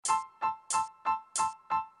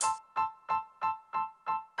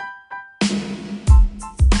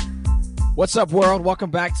What's up, world? Welcome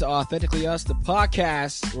back to Authentically Us, the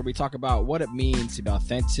podcast where we talk about what it means to be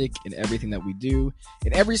authentic in everything that we do,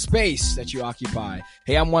 in every space that you occupy.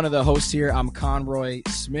 Hey, I'm one of the hosts here. I'm Conroy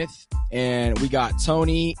Smith, and we got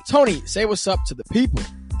Tony. Tony, say what's up to the people.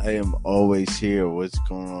 I am always here. What's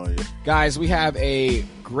going on here? Guys, we have a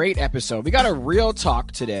great episode. We got a real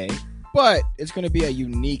talk today, but it's going to be a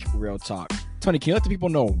unique real talk. Tony, can you let the people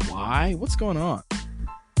know why? What's going on?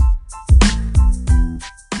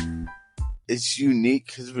 It's unique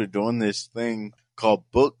because we're doing this thing called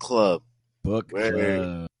Book Club. Book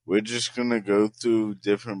Club. We're just going to go through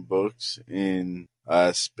different books and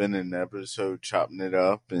spend an episode chopping it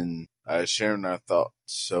up and sharing our thoughts.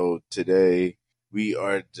 So today we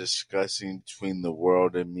are discussing Between the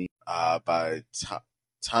World and Me by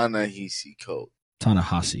Ta-Nehisi Coates.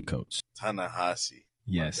 Ta-Nehisi Coates. Ta-Nehisi.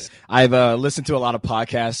 Yes. I've listened to a lot of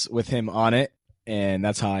podcasts with him on it, and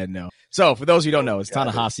that's how I know. So for those who don't know, it's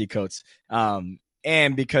Ta-Nehisi Coates.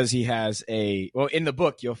 And because he has in the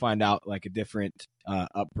book, you'll find out like a different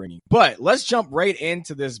upbringing. But let's jump right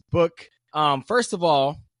into this book. First of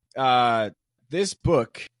all, this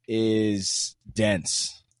book is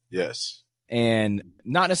dense. Yes. And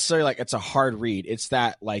not necessarily like it's a hard read. It's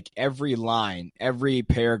that like every line, every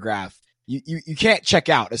paragraph, you can't check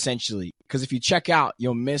out essentially. Because if you check out,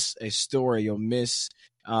 you'll miss a story. You'll miss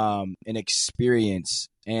an experience.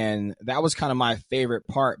 And that was kind of my favorite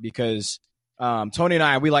part because Tony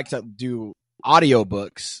and we like to do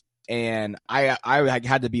audiobooks, and I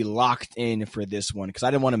had to be locked in for this one because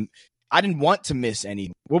I didn't want to miss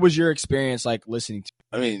any. What was your experience like listening to?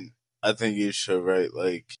 I mean, I think you're so right.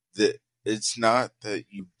 Like it's not that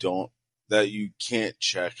you can't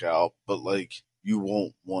check out, but like you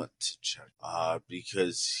won't want to check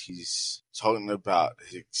because he's talking about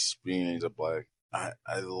his experience of Black.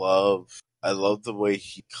 I love the way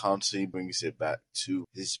he constantly brings it back to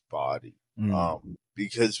his body.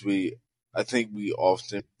 Because I think we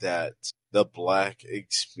often that the Black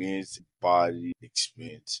experience, body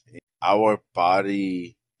experience, our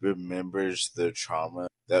body remembers the trauma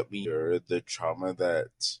that we endured, the trauma that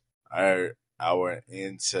our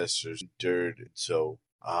ancestors endured. So,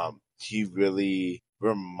 he really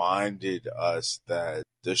reminded us that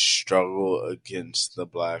the struggle against the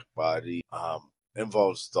Black body,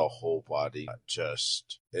 involves the whole body, not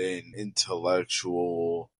just an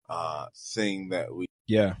intellectual thing that we.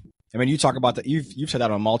 Yeah, I mean, you talk about that. You've said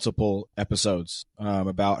that on multiple episodes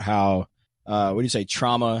about how what do you say?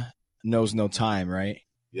 Trauma knows no time, right?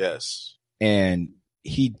 Yes, and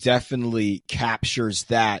he definitely captures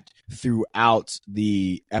that throughout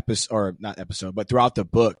the episode, or not episode, but throughout the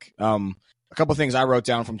book. A couple of things I wrote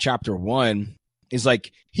down from chapter 1 is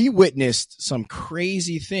like he witnessed some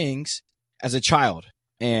crazy things as a child,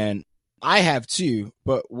 and I have too.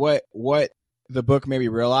 But what the book made me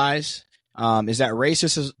realize is that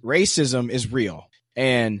racism is real,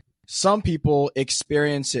 and some people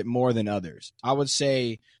experience it more than others. I would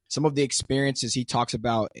say some of the experiences he talks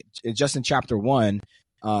about just in chapter 1,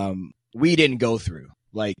 we didn't go through,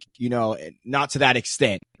 like, not to that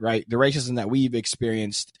extent, right? The racism that we've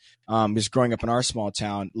experienced just growing up in our small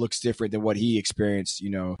town looks different than what he experienced,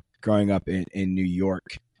 growing up in New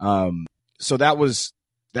York. So that was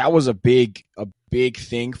a big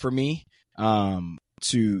thing for me,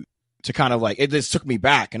 to kind of like, it just took me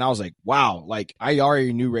back, and I was like, wow, like I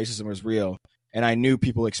already knew racism was real and I knew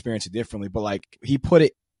people experience it differently, but like he put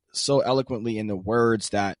it so eloquently in the words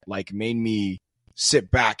that like made me sit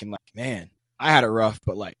back and like, man, I had it rough,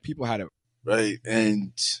 but like people had it right.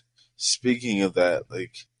 And speaking of that,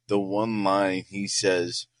 like the one line he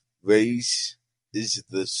says, race is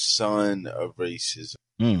the son of racism,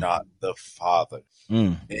 not the father.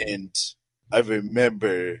 And I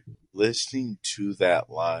remember listening to that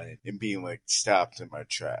line and being like stopped in my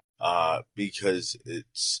track, because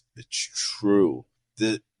it's true.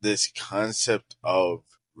 This concept of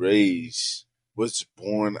race was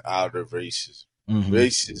born out of racism.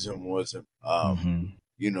 Racism wasn't,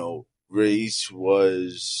 race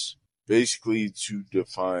was basically to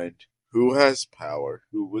define who has power,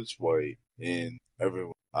 who was white, and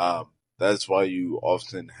everyone. That's why you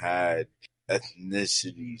often had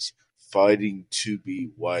ethnicities fighting to be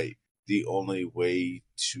white. The only way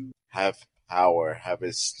to have power, have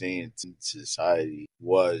a stance in society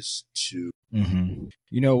was to.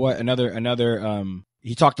 You know what? Another.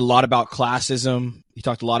 He talked a lot about classism. He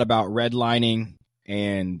talked a lot about redlining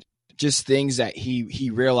and just things that he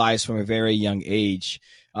realized from a very young age.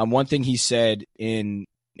 One thing he said in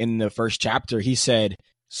the first chapter, he said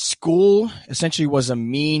school essentially was a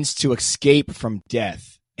means to escape from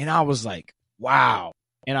death. And I was like, wow.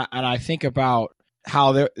 And I think about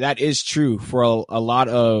how that is true for a lot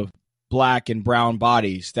of black and brown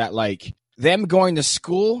bodies that like them going to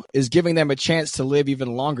school is giving them a chance to live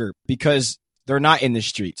even longer because they're not in the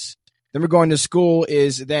streets. Them going to school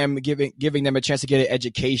is them giving them a chance to get an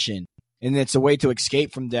education. And it's a way to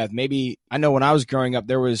escape from death. Maybe I know when I was growing up,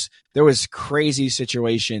 there was crazy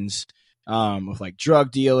situations with like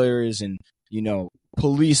drug dealers and, you know,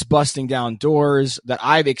 police busting down doors that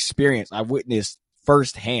I've experienced. I've witnessed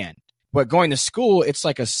firsthand. But going to school, it's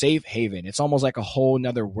like a safe haven. It's almost like a whole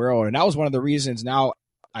nother world. And that was one of the reasons, now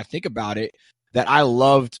I think about it, that I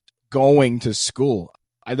loved going to school.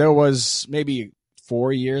 There was maybe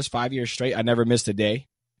 5 years straight. I never missed a day.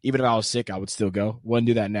 Even if I was sick, I would still go. Wouldn't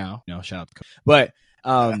do that now. No, shout out to Coach. But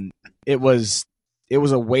it was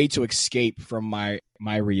a way to escape from my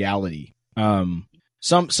reality.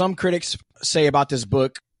 Some critics say about this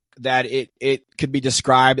book that it could be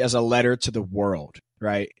described as a letter to the world,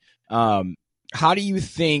 right? How do you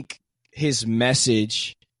think his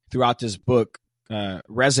message throughout this book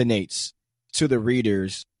resonates to the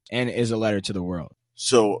readers and is a letter to the world?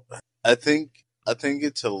 So I think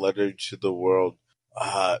it's a letter to the world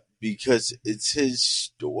because it's his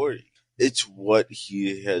story. It's what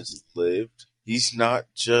he has lived. He's not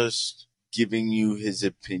just giving you his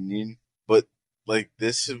opinion, but like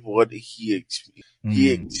this is what he experienced.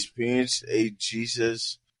 He experienced a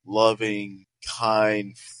Jesus loving,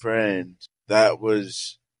 kind friend that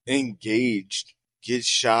was engaged, gets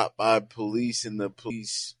shot by police, and the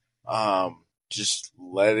police just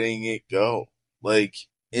letting it go. Like,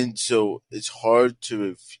 and so it's hard to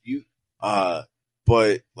refute.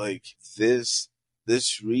 But like this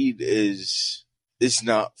read is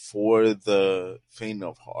not for the faint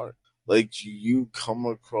of heart. Like you come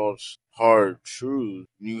across hard truth,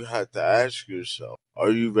 you have to ask yourself,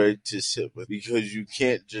 are you ready to sit with? Because you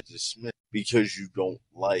can't just dismiss because you don't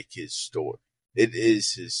like his story. It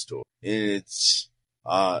is his story, and it's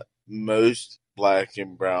most black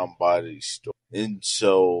and brown body story, and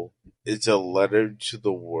so it's a letter to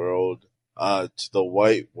the world, to the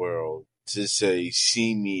white world, to say,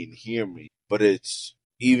 see me and hear me. But it's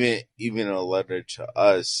even a letter to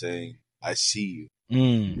us saying, I see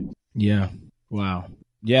you. Yeah. Wow.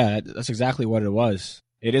 Yeah, that's exactly what it was.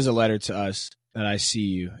 It is a letter to us that I see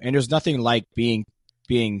you. And there's nothing like being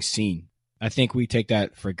seen. I think we take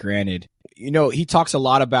that for granted. You know, he talks a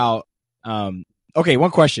lot about okay,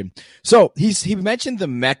 one question. So he mentioned the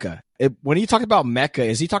Mecca. When he talked about Mecca,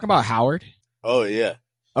 is he talking about Howard? Oh yeah.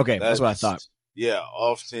 Okay, that's what I thought. Yeah,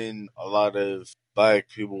 often a lot of black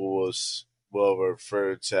people will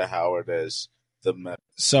refer to Howard as the Mecca.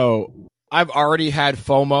 So I've already had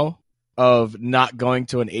FOMO of not going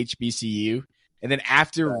to an HBCU. And then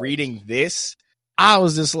after reading this, I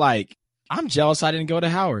was just like, I'm jealous I didn't go to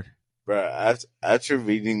Howard. Bro, after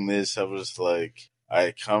reading this, I was like, all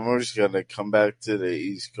right, Connor's going to come back to the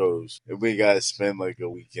East Coast, and we got to spend like a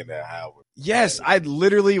weekend at Howard. Yes, I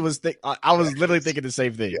literally was literally thinking the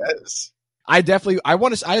same thing. Yes. I just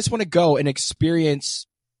want to go and experience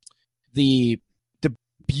the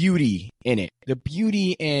beauty in it. The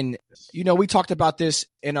beauty in, you know, we talked about this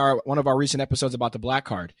in one of our recent episodes about the Black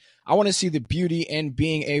Card. I want to see the beauty in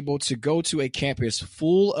being able to go to a campus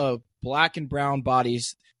full of black and brown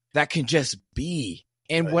bodies that can just be,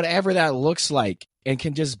 and right, whatever that looks like, and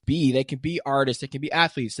can just be. They can be artists, they can be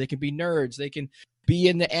athletes, they can be nerds, they can be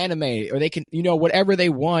in the anime, or they can, you know, whatever they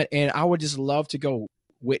want. And I would just love to go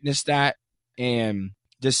witness that and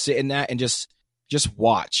just sit in that and just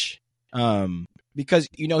watch. Because,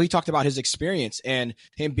 you know, he talked about his experience and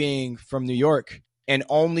him being from New York and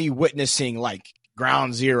only witnessing like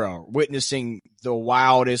ground zero, witnessing the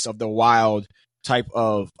wildest of the wild type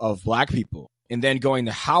of black people, and then going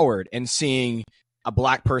to Howard and seeing a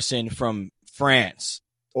black person from France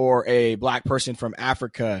or a black person from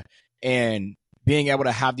Africa and being able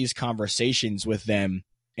to have these conversations with them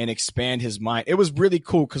and expand his mind. It was really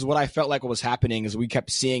cool because what I felt like what was happening is we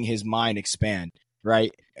kept seeing his mind expand,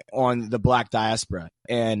 right, on the black diaspora.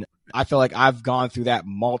 And I feel like I've gone through that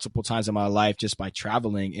multiple times in my life just by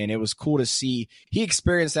traveling. And it was cool to see he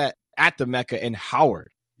experienced that at the Mecca in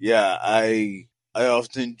Howard. Yeah, I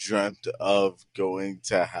often dreamt of going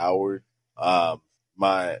to Howard.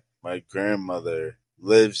 My grandmother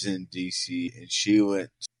lives in DC, and she went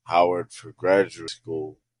to Howard for graduate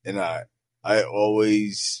school. And I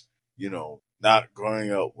always, you know, not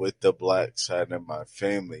growing up with the black side of my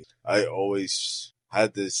family, I always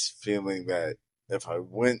had this feeling that if I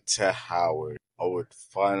went to Howard, I would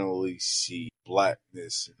finally see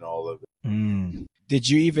blackness in all of it. Did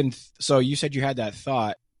you even, so you said you had that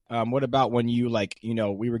thought. What about when you, like, you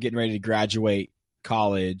know, we were getting ready to graduate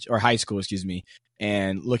college or high school, excuse me,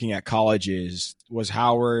 and looking at colleges, was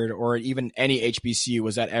Howard or even any HBCU,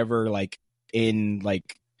 was that ever like in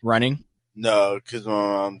like running? No, because my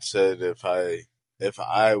mom said if I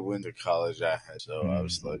went to college, I had. So I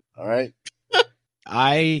was like, all right.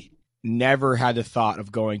 I never had the thought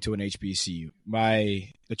of going to an HBCU.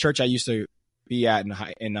 The church I used to be at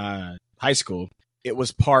in high school, it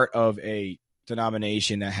was part of a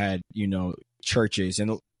denomination that had, churches,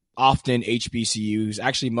 and often HBCUs,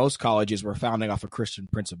 actually most colleges were founded off a Christian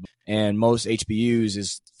principle, and most HBUs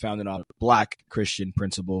is founded on Black Christian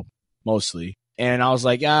principle mostly. And I was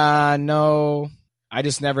like, no, I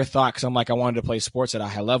just never thought, because I'm like, I wanted to play sports at a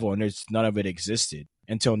high level, and none of it existed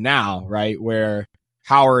until now, right? Where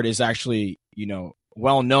Howard is actually,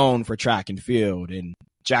 well known for track and field, and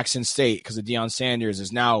Jackson State, because of Deion Sanders,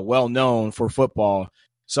 is now well known for football.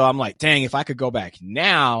 So I'm like, dang, if I could go back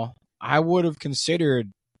now, I would have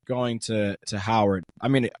considered going to Howard. I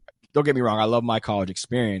mean, don't get me wrong, I love my college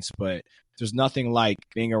experience, but there's nothing like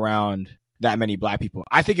being around that many Black people.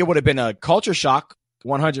 I think it would have been a culture shock,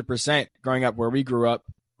 100%, growing up where we grew up.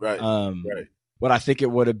 Right. Right. But I think it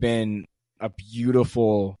would have been a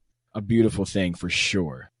beautiful thing for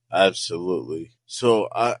sure. Absolutely. So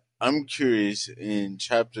I'm curious, in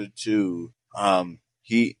chapter 2, Ta-Nehisi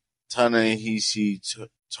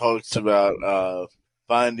talks about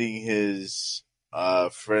finding his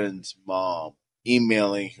friend's mom,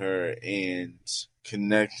 emailing her and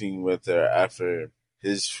connecting with her after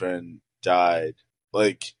his friend died.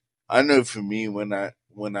 Like, I know for me, when I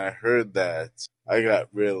heard that, I got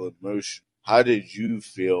real emotional. How did you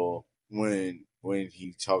feel when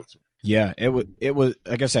he talked? Yeah, it was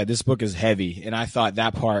like I said, this book is heavy, and I thought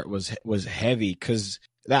that part was heavy because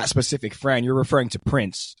that specific friend, you're referring to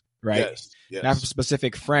Prince, right? Yes. That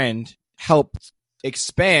specific friend helped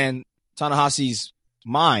expand Ta-Nehisi's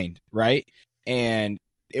mind, right? And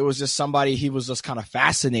it was just somebody he was just kind of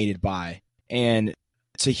fascinated by, and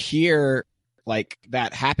to hear like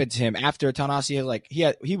that happened to him after Ta-Nehisi, like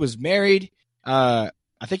he was married. I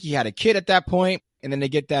think he had a kid at that point, and then they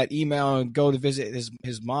get that email and go to visit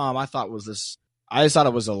his mom. I just thought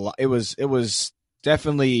it was a lot. It was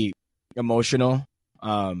definitely emotional.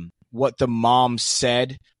 What the mom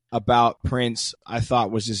said about Prince, I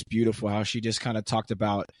thought was just beautiful. How she just kind of talked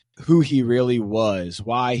about who he really was,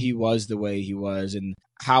 why he was the way he was, and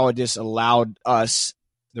how it just allowed us,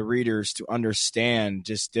 the readers, to understand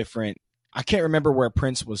just different. I can't remember where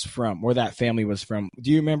Prince was from, where that family was from.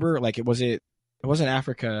 Do you remember? Like, it wasn't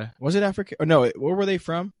Africa. Was it Africa? Or no, where were they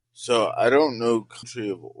from? So I don't know country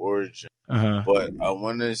of origin, but I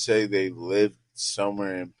want to say they lived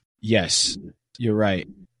somewhere in. Yes, you're right.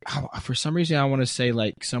 For some reason, I want to say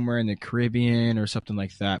like somewhere in the Caribbean or something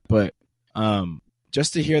like that. But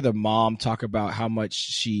just to hear the mom talk about how much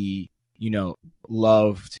she,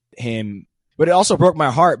 loved him, but it also broke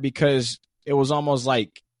my heart because it wasn't almost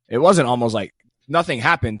like nothing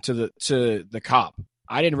happened to the cop.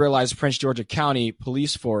 I didn't realize Prince George's County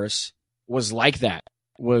Police Force was like that,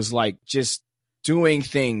 was like just doing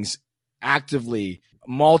things actively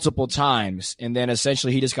multiple times, and then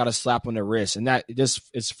essentially he just got a slap on the wrist, and that just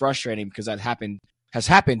is frustrating because that has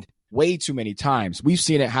happened way too many times. We've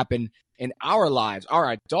seen it happen in our lives,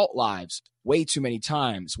 our adult lives, way too many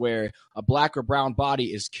times, where a Black or brown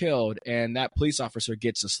body is killed and that police officer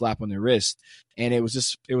gets a slap on the wrist, and it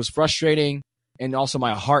was frustrating, and also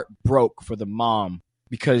my heart broke for the mom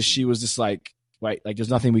because she was just like there's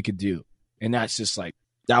nothing we could do, and that's just like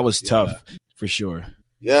that was tough for sure.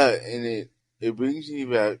 Yeah, and it brings me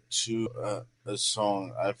back to a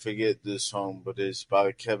song. I forget the song, but it's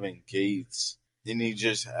by Kevin Gates, and he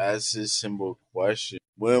just asks this simple question: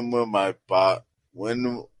 When will my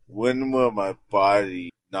body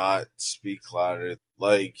not speak louder?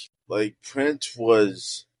 Like Prince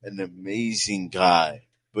was an amazing guy,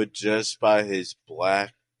 but just by his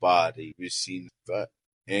Black body, we've seen that,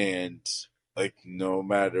 and like no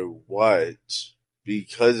matter what,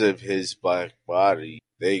 because of his Black body,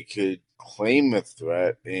 they could claim a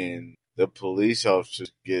threat and the police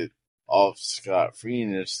officers get off scot-free,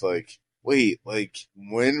 and it's like, wait, like,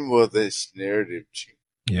 when will this narrative change?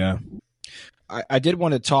 Yeah. I did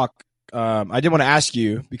want to talk, I did want to ask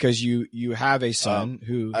you, because you have a son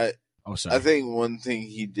who... I think one thing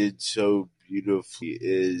he did so beautifully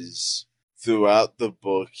is throughout the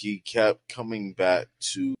book, he kept coming back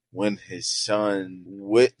to when his son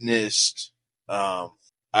witnessed,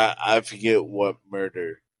 I forget what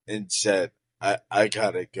murder, and said, I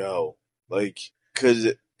gotta go. Like, cause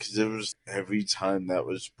it was every time that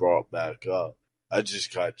was brought back up, I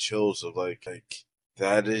just got chills of like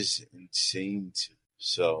that is insane to me.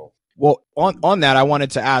 So. Well, on that, I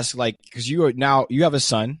wanted to ask, like, because you have a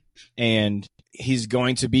son, and he's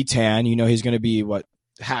going to be tan. He's going to be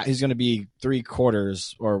he's going to be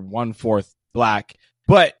 3/4 or 1/4 black,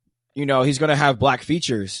 but he's going to have black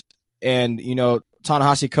features. And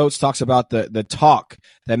Ta-Nehisi Coates talks about the talk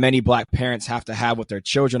that many black parents have to have with their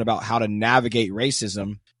children about how to navigate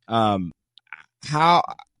racism. How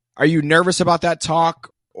are you nervous about that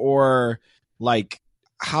talk, or like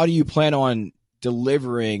how do you plan on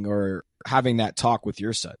delivering or having that talk with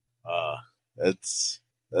your son? That's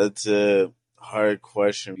a hard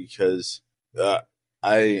question because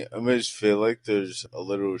I almost feel like there's a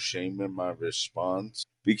little shame in my response,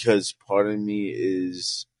 because part of me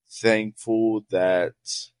is thankful that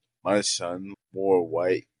my son more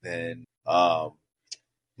white than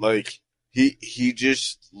like he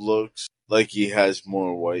just looks like he has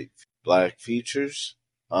more black features.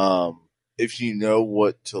 If you know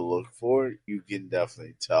what to look for, you can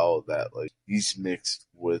definitely tell that like he's mixed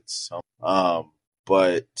with some.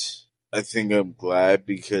 But I think I'm glad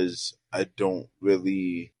because I don't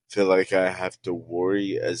really feel like I have to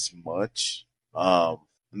worry as much. And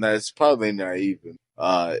that's probably naive.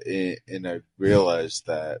 And I realize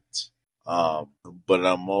that. But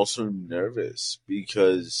I'm also nervous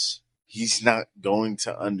because he's not going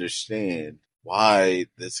to understand why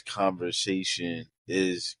this conversation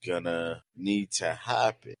is gonna need to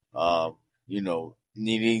happen.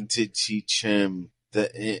 Needing to teach him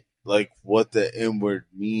what the inward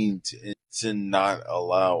means, and to not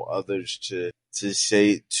allow others to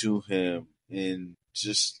say it to him, and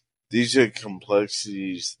just these are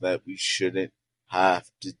complexities that we shouldn't have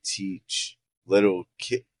to teach little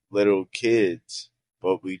kids,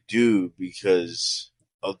 but we do because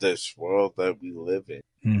of this world that we live in.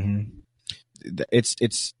 Mm-hmm.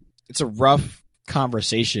 It's a rough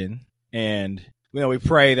conversation, and we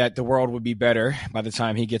pray that the world would be better by the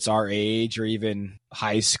time he gets our age or even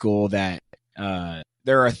high school, that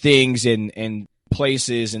there are things and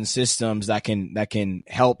places and systems that can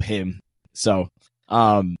help him. So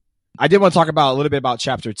I did want to talk about a little bit about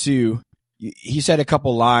chapter 2. He said a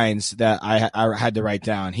couple lines that I had to write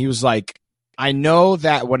down. He was like, I know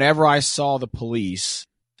that whenever I saw the police,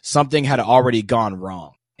 something had already gone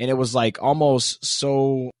wrong. And it was like almost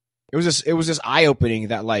so, it was just eye opening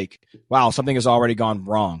that like, wow, something has already gone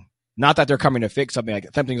wrong. Not that they're coming to fix something, like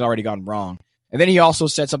something's already gone wrong. And then he also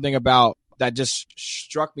said something about that just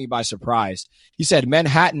struck me by surprise. He said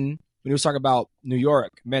Manhattan, when he was talking about New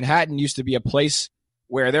York, Manhattan used to be a place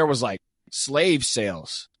where there was like slave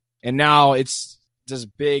sales. And now it's this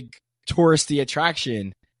big touristy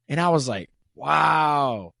attraction. And I was like,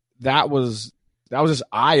 wow, that was just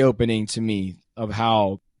eye opening to me of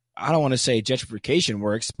how, I don't want to say gentrification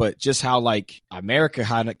works, but just how like America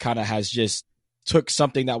kind of has just took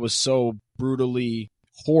something that was so brutally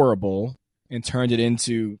horrible and turned it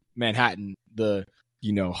into Manhattan, the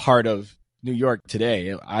heart of New York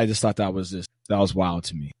today. I just thought that was wild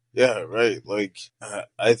to me. Yeah, right. Like,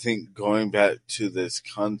 I think going back to this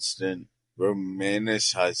constant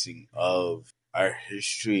romanticizing of our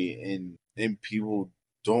history, and people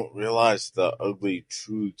don't realize the ugly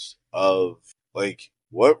truths of like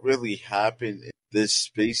what really happened in the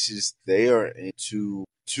spaces they are in to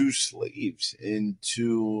slaves,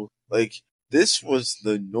 into like this was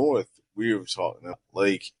the North we were talking about.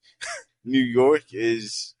 Like New York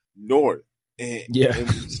is North. Yeah. And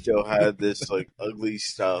we still had this like ugly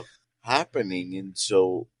stuff happening. And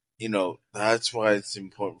so, that's why it's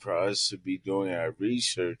important for us to be doing our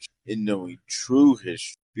research and knowing true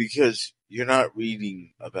history, because you're not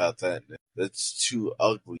reading about that. That's too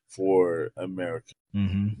ugly for America.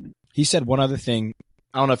 Mm-hmm. He said one other thing.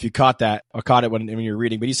 I don't know if you caught that or caught it when you were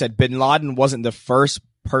reading, but he said Bin Laden wasn't the first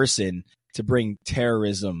person to bring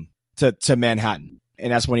terrorism to Manhattan.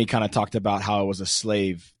 And that's when he kind of talked about how it was a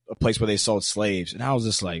place where they sold slaves. And I was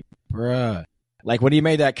just like, bruh. Like when he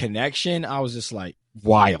made that connection, I was just like,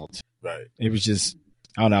 wild. Right. It was just,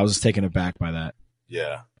 I don't know, I was just taken aback by that.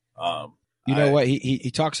 Yeah. You know what? He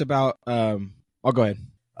talks about, oh, go ahead.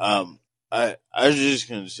 I was just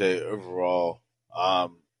going to say overall,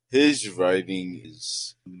 his writing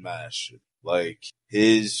is massive. Like,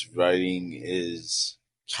 his writing is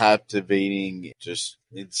captivating, just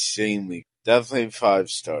insanely. Definitely 5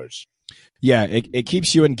 stars. Yeah, it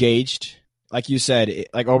keeps you engaged. Like you said,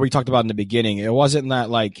 like what we talked about in the beginning, it wasn't that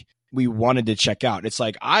like we wanted to check out. It's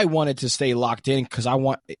like I wanted to stay locked in because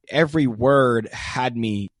every word had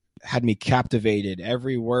me captivated.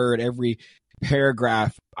 Every word, every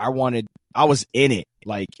paragraph, I was in it.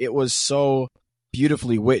 Like it was so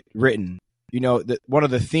beautifully written. One of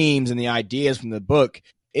the themes and the ideas from the book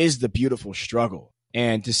is the beautiful struggle,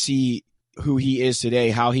 and to see who he is today,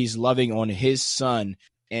 how he's loving on his son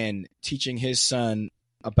and teaching his son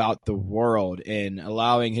about the world and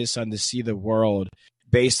allowing his son to see the world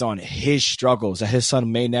based on his struggles that his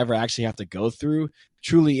son may never actually have to go through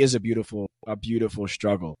truly is a beautiful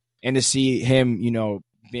struggle. And to see him,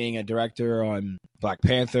 being a director on Black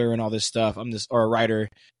Panther and all this stuff, or a writer,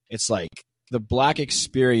 it's like the Black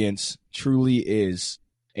experience truly is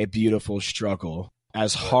a beautiful struggle.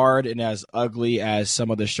 As hard and as ugly as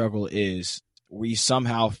some of the struggle is, we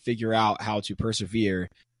somehow figure out how to persevere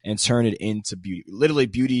and turn it into beauty, literally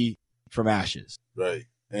beauty from ashes. Right.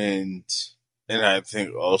 And I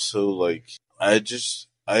think also, like, I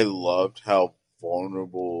loved how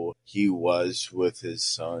vulnerable he was with his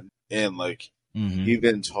son. And, like, he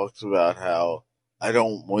even talked about how, I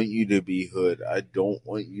don't want you to be hood. I don't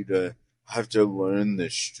want you to have to learn the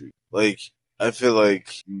street. Like, I feel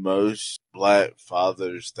like most Black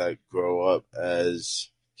fathers that grow up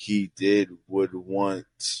as he did would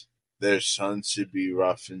want their sons to be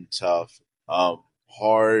rough and tough,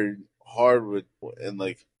 hard with, and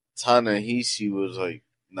like Ta-Nehisi was like,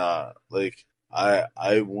 nah, like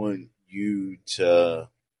I want you to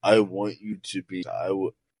be.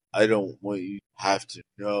 I don't want you to have to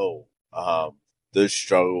know the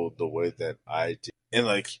struggle the way that I did. And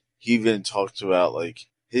like he even talked about like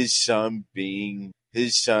his son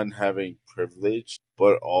having privilege,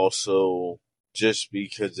 but also just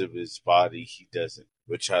because of his body he doesn't,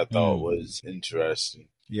 which I thought was interesting.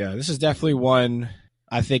 Yeah, this is definitely one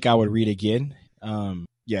I think I would read again.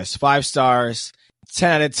 Yes, 5 stars,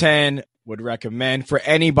 10 out of 10 would recommend for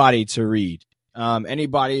anybody to read.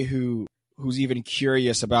 Anybody who's even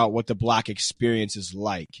curious about what the Black experience is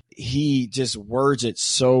like. He just words it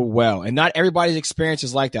so well. And not everybody's experience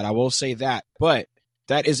is like that, I will say that. But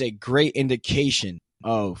that is a great indication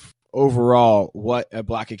of overall what a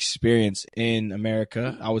Black experience in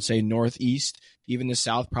America, I would say Northeast, even the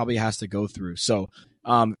South, probably has to go through. So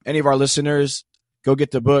any of our listeners, go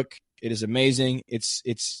get the book. It is amazing.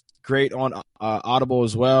 It's great on Audible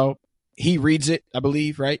as well. He reads it, I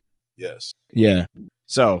believe, right? Yes. Yeah.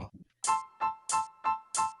 So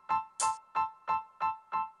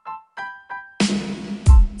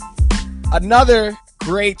another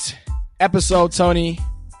great episode, Tony.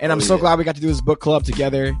 And I'm so glad we got to do this book club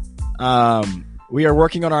together. We are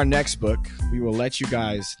working on our next book. We will let you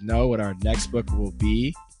guys know what our next book will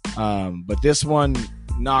be. But this one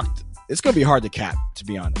it's going to be hard to cap, to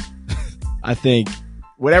be honest. I think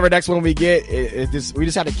whatever next one we get, we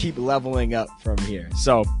just have to keep leveling up from here.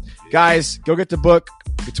 So, guys, go get the book,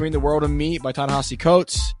 Between the World and Me by Ta-Nehisi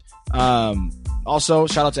Coates. Also,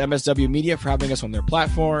 shout out to MSW Media for having us on their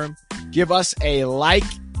platform. Give us a like,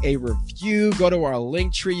 a review. Go to our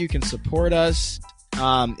LinkTree. You can support us.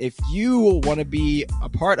 If you want to be a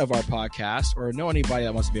part of our podcast or know anybody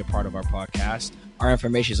that wants to be a part of our podcast, our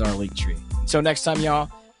information is on our LinkTree. Until next time, y'all,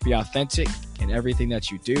 be authentic in everything that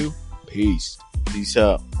you do. Peace. Peace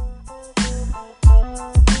out.